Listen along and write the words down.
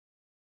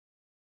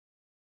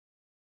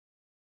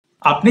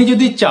আপনি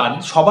যদি চান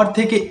সবার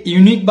থেকে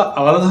ইউনিক বা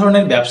আলাদা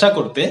ধরনের ব্যবসা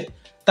করতে,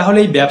 তাহলে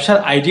এই ব্যবসার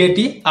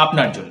আইডিয়াটি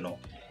আপনার জন্য।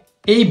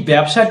 এই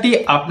ব্যবসাটি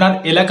আপনার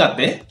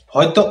এলাকাতে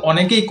হয়তো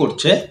অনেকেই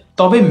করছে,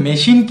 তবে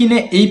মেশিন কিনে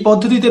এই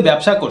পদ্ধতিতে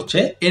ব্যবসা করছে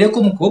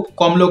এরকম খুব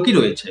কম লোকই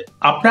রয়েছে।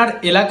 আপনার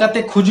এলাকাতে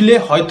খুঁজলে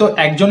হয়তো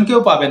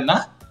একজনকেও পাবেন না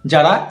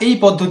যারা এই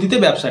পদ্ধতিতে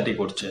ব্যবসাটি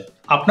করছে।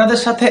 আপনাদের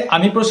সাথে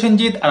আমি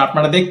প্রসেনজিৎ, আর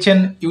আপনারা দেখছেন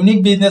unique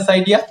business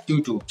idea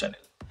YouTube channel.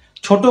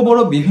 ছোট বড়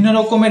বিভিন্ন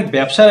রকমের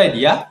ব্যবসার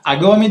আইডিয়া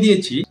আগেও আমি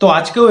দিয়েছি, তো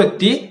আজকেও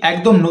একটি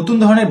একদম নতুন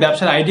ধরনের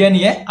ব্যবসার আইডিয়া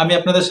নিয়ে আমি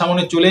আপনাদের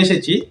সামনে চলে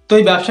এসেছি। তো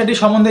এই ব্যবসাটি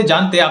সম্বন্ধে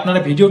জানতে আপনারা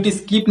ভিডিওটি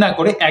স্কিপ না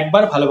করে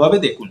একবার ভালোভাবে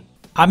দেখুন।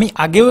 আমি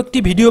আগেও একটি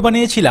ভিডিও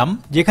বানিয়েছিলাম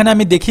যেখানে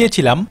আমি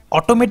দেখিয়েছিলাম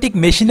অটোমেটিক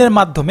মেশিনের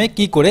মাধ্যমে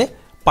কি করে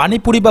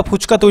পানিপুরি বা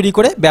ফুচকা তৈরি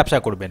করে ব্যবসা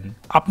করবেন।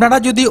 আপনারা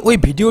যদি ওই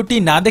ভিডিওটি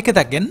না দেখে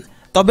থাকেন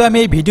তবে আমি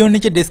এই ভিডিওর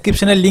নিচে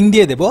ডেসক্রিপশনে লিংক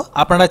দিয়ে দেবো,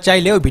 আপনারা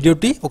চাইলে ওই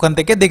ভিডিওটি ওখান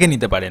থেকে দেখে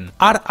নিতে পারেন।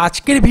 আর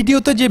আজকের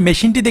ভিডিওতে যে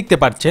মেশিনটি দেখতে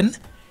পাচ্ছেন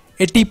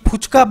এটি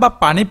ফুচকা বা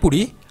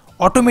পানিপুরি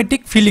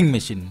অটোমেটিক ফিলিং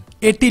মেশিন।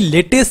 এটি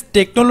লেটেস্ট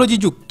টেকনোলজি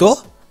যুক্ত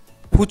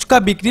ফুচকা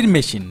বিক্রির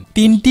মেশিন।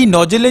 3টি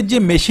নজেলের যে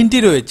মেশিনটি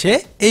রয়েছে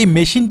এই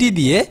মেশিনটি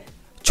দিয়ে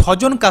 6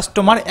 জন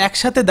কাস্টমার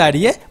একসাথে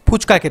দাঁড়িয়ে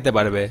ফুচকা খেতে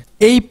পারবে।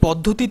 এই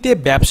পদ্ধতিতে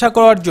ব্যবসা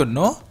করার জন্য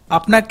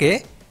আপনাকে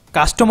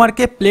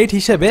কাস্টমারকে প্লেট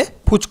হিসেবে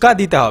ফুচকা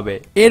দিতে হবে।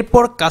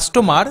 এরপর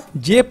কাস্টমার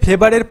যে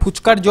ফ্লেভারের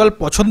ফুচকার জল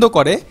পছন্দ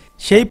করে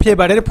সেই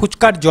ফ্লেভারের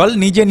ফুচকার জল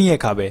নিজে নিয়ে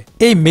খাবে।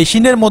 এই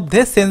মেশিনের মধ্যে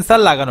সেন্সর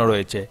লাগানো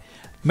রয়েছে।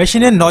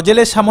 মেশিনের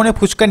নজেলের সামনে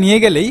ফুচকা নিয়ে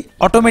গেলেই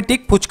অটোমেটিক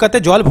ফুচকাতে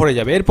জল ভরে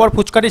যাবে। এরপর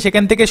ফুচকাটি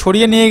সেখান থেকে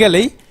সরিয়ে নিয়ে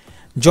গেলেই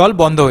জল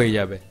বন্ধ হয়ে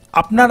যাবে।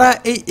 আপনারা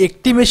এই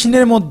একটি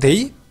মেশিনের মধ্যেই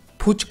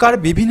ফুচকার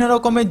বিভিন্ন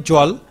রকমের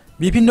জল,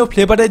 বিভিন্ন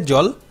ফ্লেভারের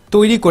জল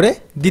তৈরি করে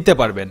দিতে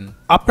পারবেন।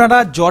 আপনারা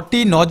যতটি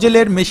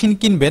নজেলের মেশিন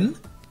কিনবেন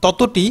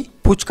ততটি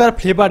ফুচকার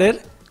ফ্লেভারের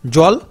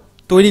জল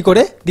তৈরি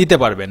করে দিতে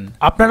পারবেন।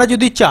 আপনারা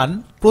যদি চান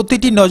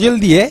প্রতিটি নজেল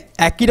দিয়ে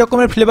একই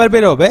রকমের ফ্লেভার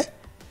বের হবে,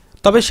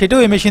 তবে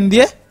সেটাও এই মেশিন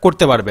দিয়ে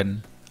করতে পারবেন।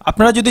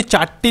 আপনারা যদি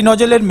 4টি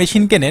নজেলের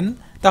মেশিন কেনেন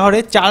তাহলে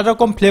 4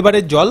 রকম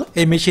ফ্লেভারের জল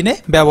এই মেশিনে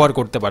ব্যবহার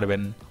করতে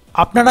পারবেন।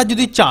 আপনারা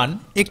যদি চান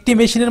একটি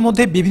মেশিনের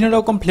মধ্যে বিভিন্ন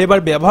রকম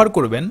ফ্লেভার ব্যবহার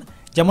করবেন,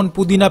 যেমন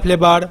পুদিনা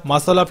ফ্লেভার,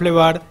 মশলা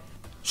ফ্লেভার,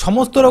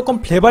 সমস্ত রকম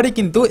ফ্লেভারই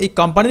কিন্তু এই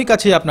কোম্পানির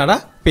কাছেই আপনারা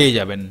পেয়ে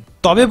যাবেন।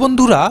 তবে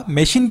বন্ধুরা,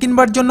 মেশিন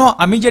কিনবার জন্য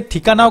আমি যে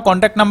ঠিকানা ও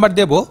কন্ট্যাক্ট নাম্বার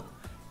দেব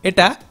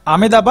এটা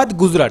আহমেদাবাদ,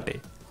 গুজরাটে।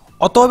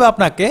 অতএব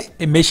আপনাকে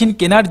এই মেশিন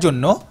কেনার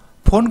জন্য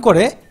ফোন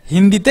করে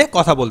হিন্দিতে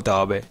কথা বলতে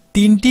হবে।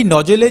 3টি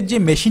নজেলের যে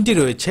মেশিনটি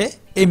রয়েছে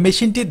এই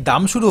মেশিনটির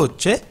দাম শুরু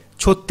হচ্ছে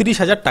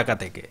 36,000 টাকা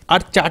থেকে। আর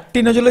 4টি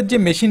নজেলের যে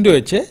মেশিন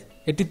রয়েছে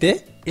এটিতে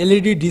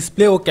এলইডি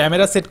ডিসপ্লে ও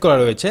ক্যামেরা সেট করা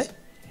রয়েছে।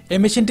 এই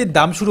মেশিনটির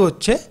দাম শুরু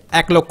হচ্ছে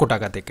 1 লক্ষ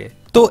টাকা থেকে।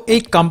 তো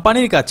এই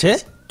কোম্পানির কাছে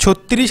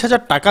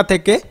 36,000 টাকা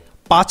থেকে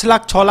 5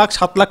 লাখ, 6 লাখ,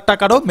 7 লাখ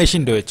টাকারও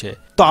মেশিন রয়েছে।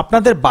 তো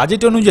আপনাদের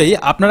বাজেট অনুযায়ী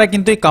আপনারা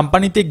কিন্তু এই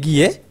কোম্পানিতে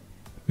গিয়ে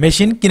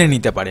মেশিন কিনে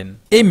নিতে পারেন।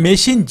 এই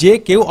মেশিন যে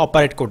কেউ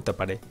অপারেট করতে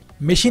পারে।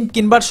 মেশিন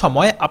কিনবার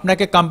সময়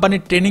আপনাকে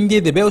কোম্পানির ট্রেনিং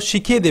দিয়ে দেবে ও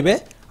শিখিয়ে দেবে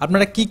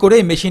আপনারা কি করে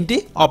এই মেশিনটি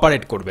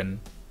অপারেট করবেন।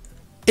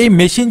 এই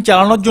মেশিন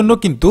চালানোর জন্য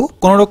কিন্তু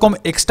কোনো রকম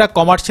এক্সট্রা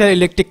কমার্শিয়াল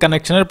ইলেকট্রিক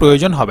কানেকশনের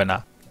প্রয়োজন হবে না।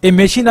 এই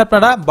মেশিন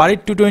আপনারা বাড়ির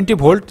 220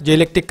 ভোল্ট যে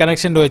ইলেকট্রিক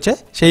কানেকশন রয়েছে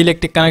সেই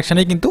ইলেকট্রিক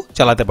কানেকশনেই কিন্তু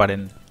চালাতে পারেন।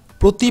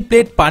 প্রতি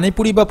প্লেট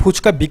পানিপুরি বা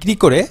ফুচকা বিক্রি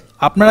করে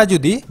আপনারা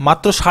যদি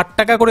মাত্র 60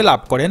 টাকা করে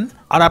লাভ করেন,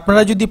 আর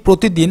আপনারা যদি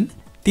প্রতিদিন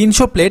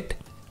 300 প্লেট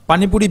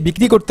পানিপুরি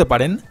বিক্রি করতে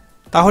পারেন,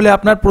 তাহলে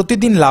আপনার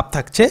প্রতিদিন লাভ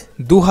থাকছে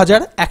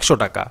 2100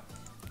 টাকা।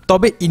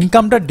 তবে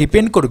ইনকামটা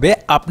ডিপেন্ড করবে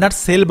আপনার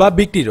সেল বা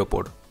বিক্রির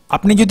ওপর।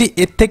 আপনি যদি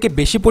এর থেকে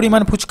বেশি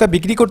পরিমাণ ফুচকা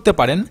বিক্রি করতে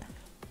পারেন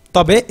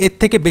তবে এর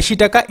থেকে বেশি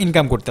টাকা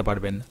ইনকাম করতে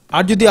পারবেন।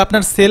 আর যদি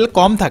আপনার সেল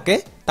কম থাকে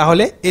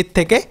তাহলে এর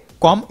থেকে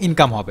কম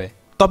ইনকাম হবে।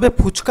 তবে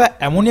ফুচকা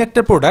এমনই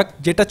একটা প্রোডাক্ট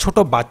যেটা ছোট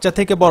বাচ্চা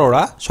থেকে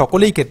বড়রা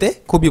সকলেই খেতে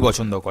খুবই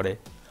পছন্দ করে।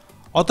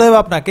 অতএব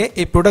আপনাকে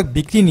এই প্রোডাক্ট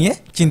বিক্রি নিয়ে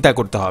চিন্তা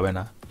করতে হবে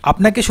না।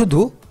 আপনাকে শুধু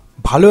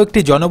ভালো একটি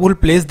জনবহুল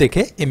প্লেস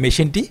দেখে এই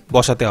মেশিনটি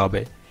বসাতে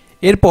হবে।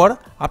 এরপর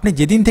আপনি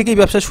যেদিন থেকেই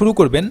ব্যবসা শুরু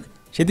করবেন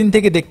সেদিন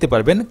থেকে দেখতে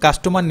পারবেন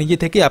কাস্টমার নিজে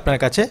থেকেই আপনার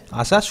কাছে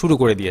আসা শুরু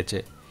করে দিয়েছে।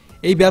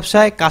 এই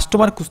ব্যবসায়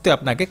কাস্টমার খুঁজতে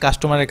আপনাকে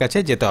কাস্টমারের কাছে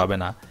যেতে হবে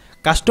না,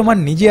 কাস্টমার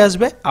নিজে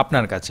আসবে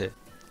আপনার কাছে।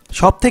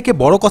 সব থেকে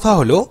বড় কথা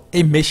হলো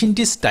এই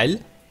মেশিনটির স্টাইল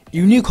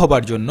ইউনিক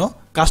হবার জন্য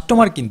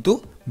কাস্টমার কিন্তু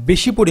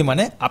বেশি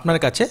পরিমাণে আপনার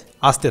কাছে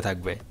আসতে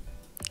থাকবে।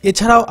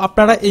 এছাড়াও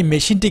আপনারা এই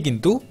মেশিনটি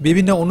কিন্তু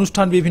বিভিন্ন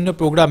অনুষ্ঠান, বিভিন্ন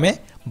প্রোগ্রামে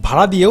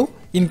ভাড়া দিয়েও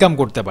ইনকাম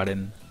করতে পারেন।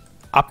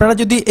 আপনারা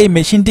যদি এই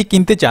মেশিনটি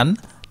কিনতে চান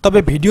তবে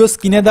ভিডিও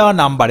স্ক্রিনে দেওয়া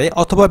নাম্বারে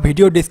অথবা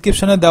ভিডিও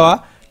ডেসক্রিপশনে দেওয়া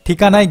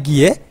ঠিকানায়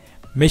গিয়ে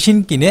মেশিন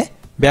কিনে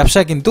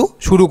ব্যবসা কিন্তু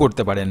শুরু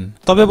করতে পারেন।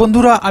 তবে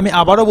বন্ধুরা, আমি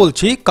আবারও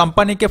বলছি,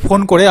 কোম্পানিকে ফোন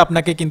করে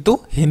আপনাকে কিন্তু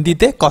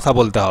হিন্দিতে কথা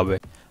বলতে হবে।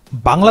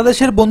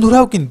 বাংলাদেশের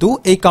বন্ধুরাও কিন্তু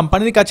এই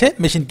কোম্পানির কাছে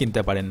মেশিন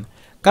কিনতে পারেন,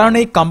 কারণ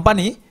এই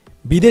কোম্পানি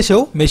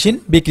বিদেশেও মেশিন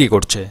বিক্রি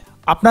করছে।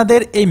 আপনাদের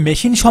এই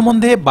মেশিন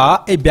সম্বন্ধে বা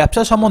এই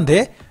ব্যবসা সম্বন্ধে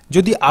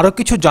যদি আরও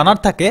কিছু জানার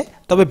থাকে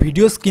তবে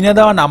ভিডিও স্ক্রিনে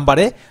দেওয়া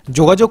নাম্বারে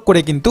যোগাযোগ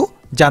করে কিন্তু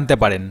জানতে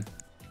পারেন।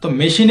 তো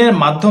মেশিনের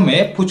মাধ্যমে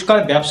ফুচকার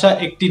ব্যবসা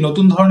একটি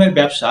নতুন ধরনের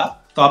ব্যবসা,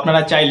 তো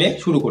আপনারা চাইলে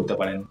শুরু করতে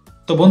পারেন।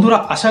 তো বন্ধুরা,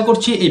 আশা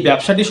করছি এই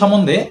ব্যবসাটি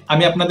সম্বন্ধে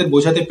আমি আপনাদের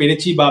বোঝাতে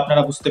পেরেছি বা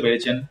আপনারা বুঝতে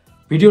পেরেছেন।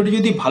 ভিডিওটি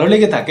যদি ভালো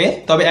লেগে থাকে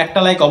তবে একটা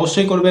লাইক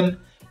অবশ্যই করবেন।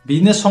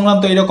 বিজনেস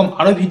সংক্রান্ত এরকম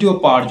আরো ভিডিও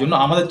পাওয়ার জন্য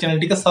আমাদের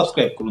চ্যানেলটিকে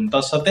সাবস্ক্রাইব করুন,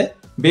 তার সাথে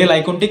বেল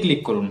আইকনটি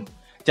ক্লিক করুন,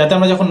 যাতে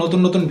আমরা যখন নতুন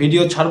নতুন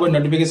ভিডিও ছাড়বো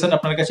নোটিফিকেশন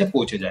আপনার কাছে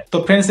পৌঁছে যায়। তো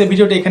ফ্রেন্ডস, এই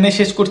ভিডিওটি এখানে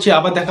শেষ করছি।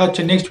 আবার দেখা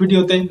হচ্ছে নেক্সট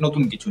ভিডিওতে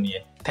নতুন কিছু নিয়ে।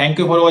 Thank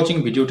you for watching.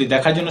 ভিডিওটি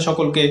দেখার জন্য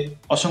সকলকে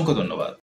অসংখ্য ধন্যবাদ।